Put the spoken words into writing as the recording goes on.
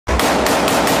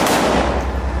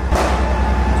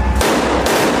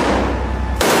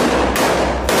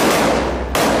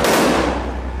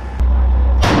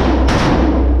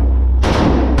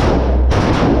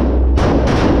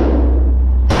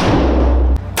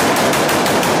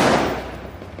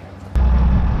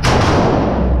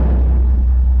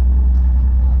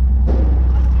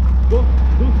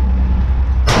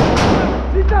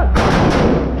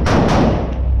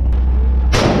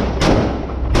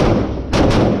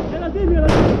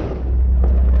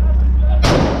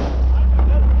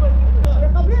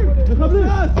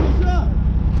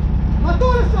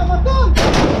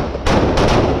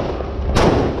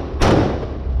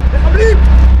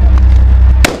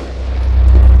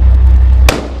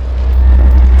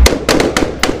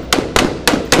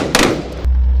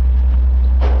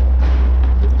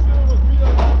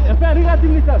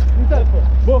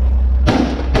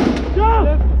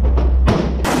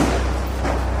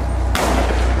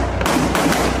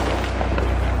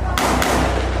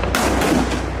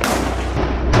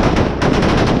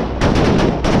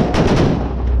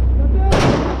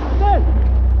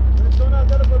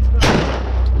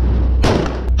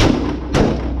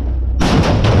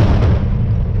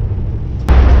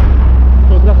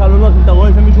נוח אם אתה רואה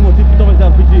שמישהו מוציא פתאום איזה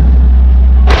RPG.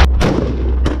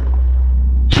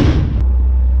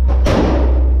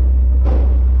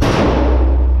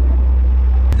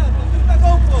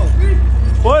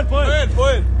 פועל, פועל,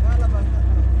 פועל.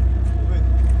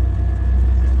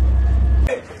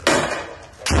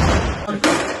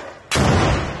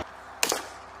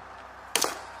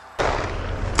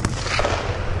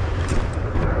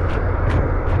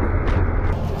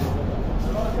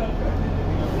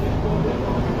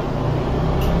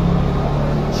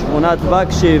 שכונת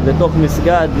בקשי בתוך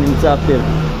מסגד נמצא הפיל.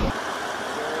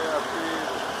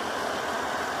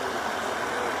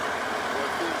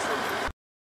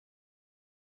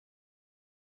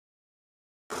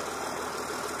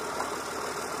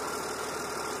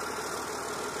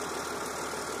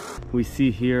 We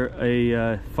see here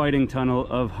a fighting tunnel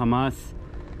of Hamas,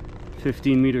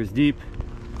 15 meters deep,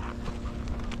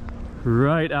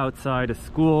 right outside a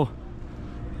school,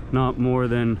 not more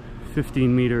than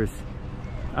 15 meters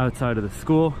outside of the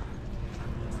school.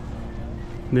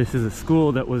 This is a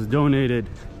school that was donated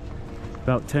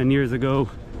about 10 years ago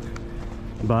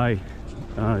by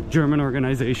a German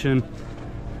organization,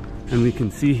 and we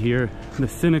can see here the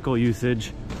cynical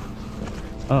usage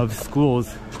of schools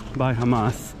by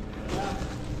Hamas.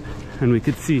 And we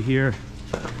could see here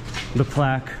the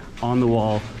plaque on the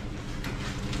wall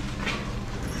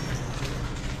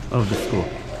of the school.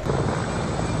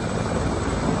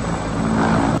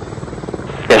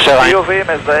 חיובי,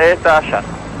 מזהה את העשן.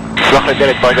 שלח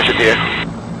לדלת ברגע שתהיה.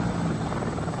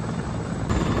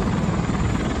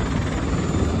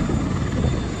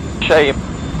 קשיים.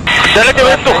 דלת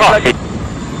ימין פתוחה.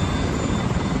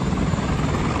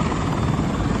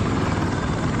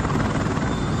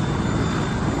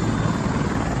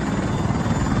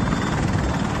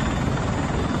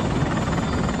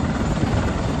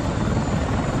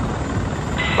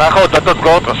 מאחור, דלתות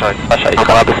סגורות רשאי. רשאי,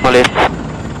 קרה בשמאלית.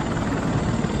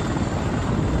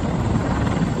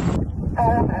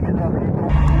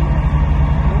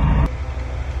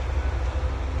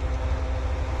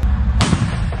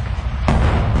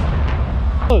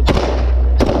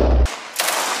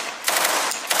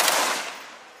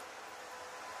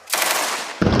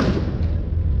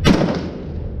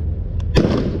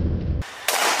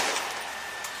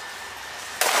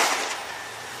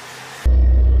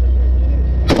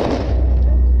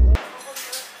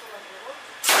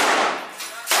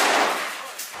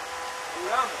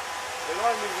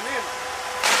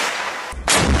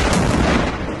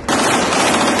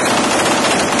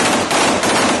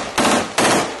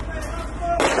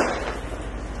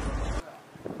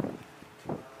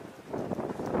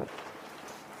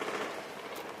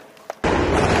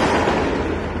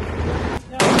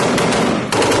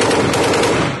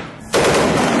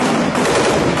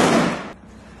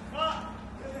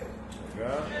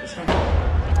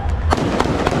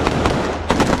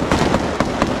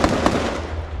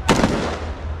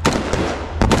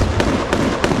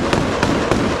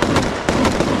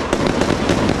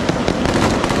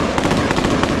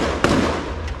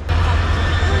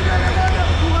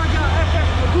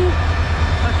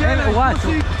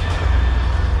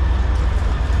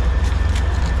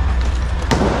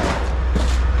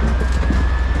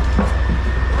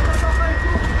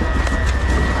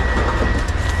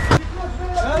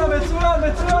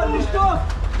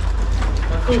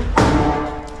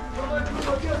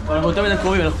 אנחנו יותר מדי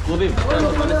קרובים, אנחנו קרובים.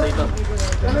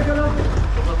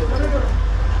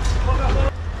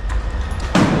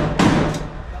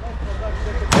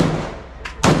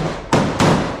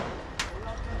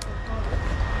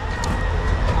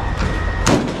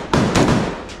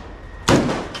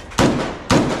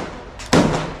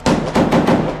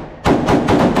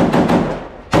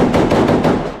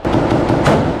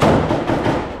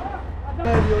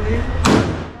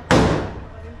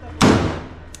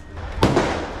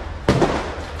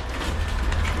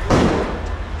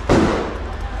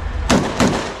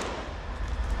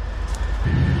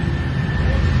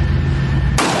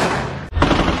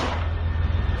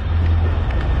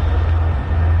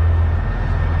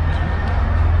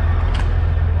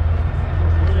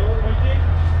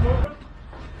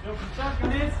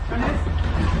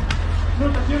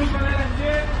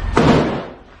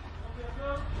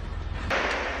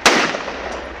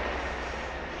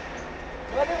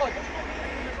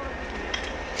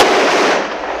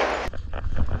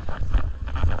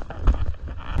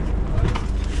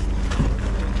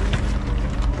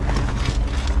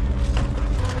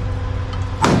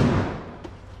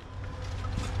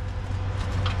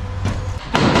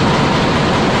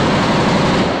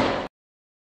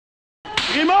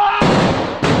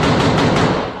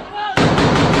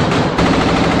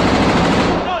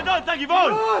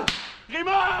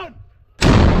 רימון!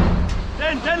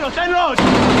 תן לו, תן לו!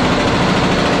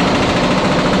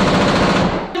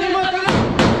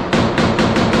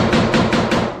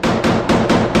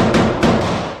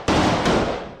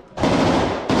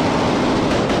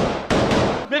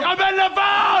 מחבל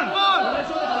נפל!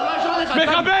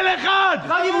 מחבל אחד!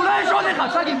 סגי, אולי יש עוד אחד!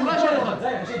 סגי, אולי יש עוד אחד!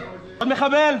 עוד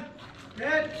מחבל?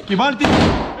 קיבלתי!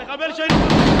 מחבל שני!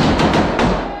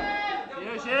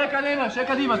 שיהיה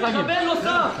קדימה, סגי! מחבל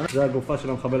נוסף! זה הגופה של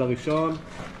המחבל הראשון,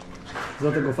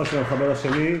 זאת הגופה של המחבל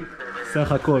השני,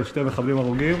 סך הכל 2 מחבלים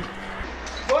הרוגים.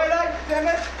 בוא אליי,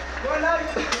 צמד! בוא אליי!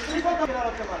 תצליף אותו כדי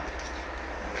לעלות למעלה.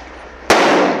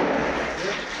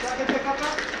 קח את זה ככה.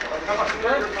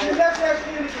 שים לב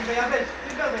שישאיר לי, ויבש.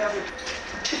 סיבר ויבש.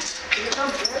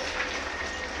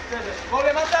 בסדר. בוא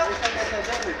למטה.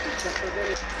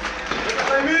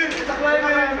 בטח לימין. בטח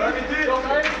לימין. אמיתי.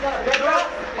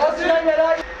 עוד שלהם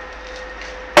אליי.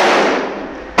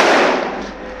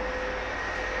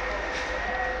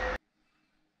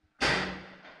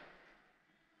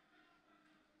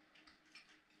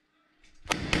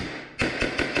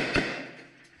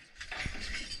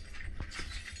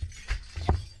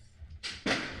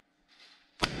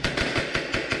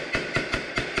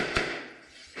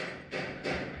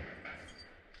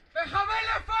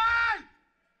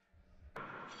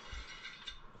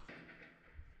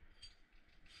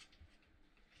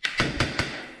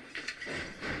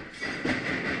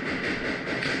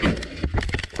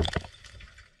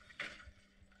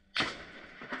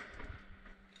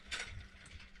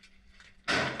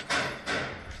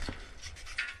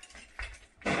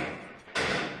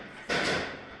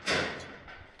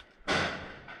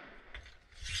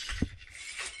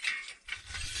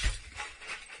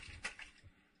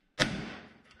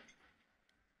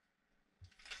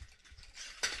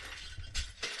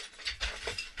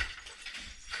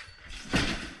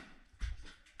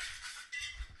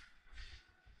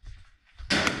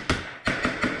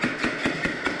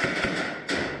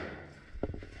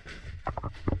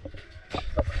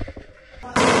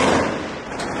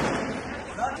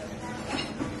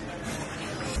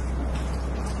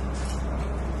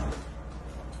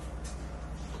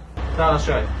 צהל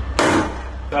השי.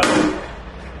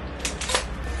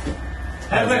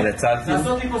 חבר'ה,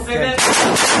 לעשות לי פה סדר.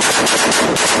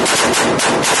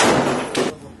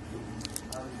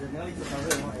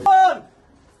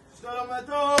 שלום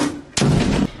וטוב.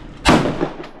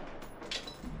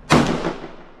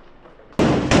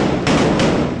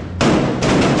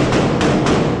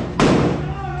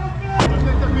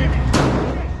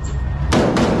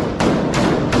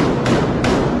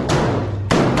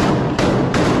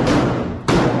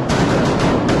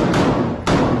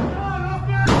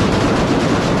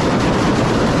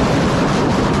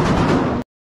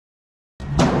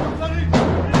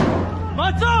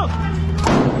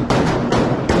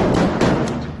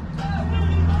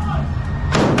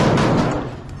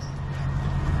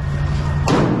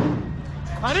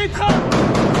 אני איתך!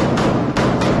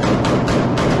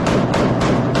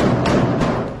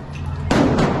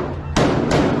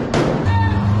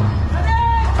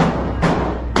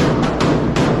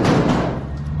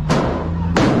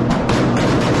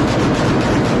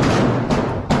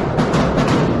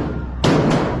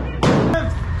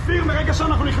 כפיר, מרגע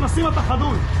שאנחנו נכנסים אתה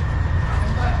חדול.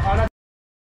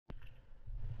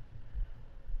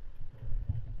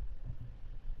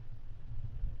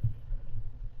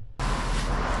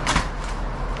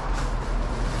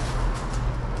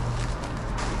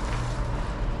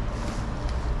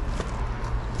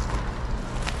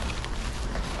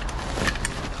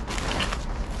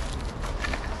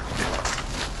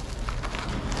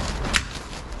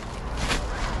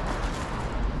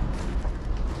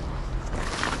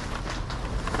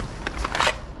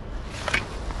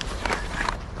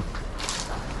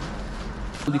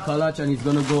 The college and he's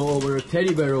gonna go over a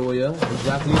teddy bear over here,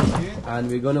 exactly, and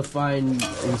we're gonna find,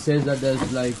 he says that there's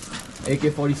like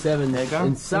AK-47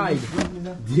 inside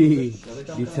the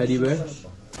teddy bear.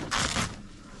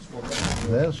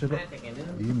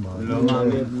 לא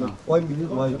מאמין לך.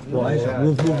 וואי,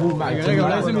 רגע,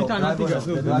 אולי זה מטען, אל תיגע.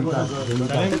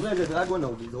 זה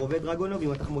דרגונוג, זה עובד דרגונוג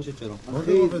עם התחמושת שלו.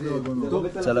 אחי, זה טוב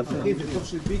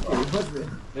של פיקי.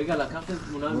 רגע, לקחתם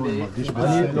תמונה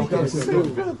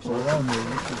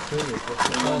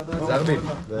זרבי,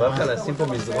 בא לך לשים פה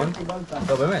מזרון?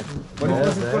 לא, באמת. בוא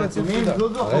נפרס את כל הציונים.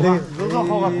 זוזו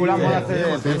אחורה, כולם בוא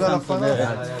נעשה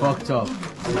fucked up.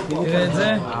 תראה את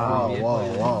זה.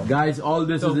 Guys, all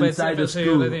this is inside the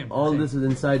school. All this is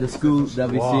inside the school that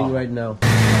we're seeing right now.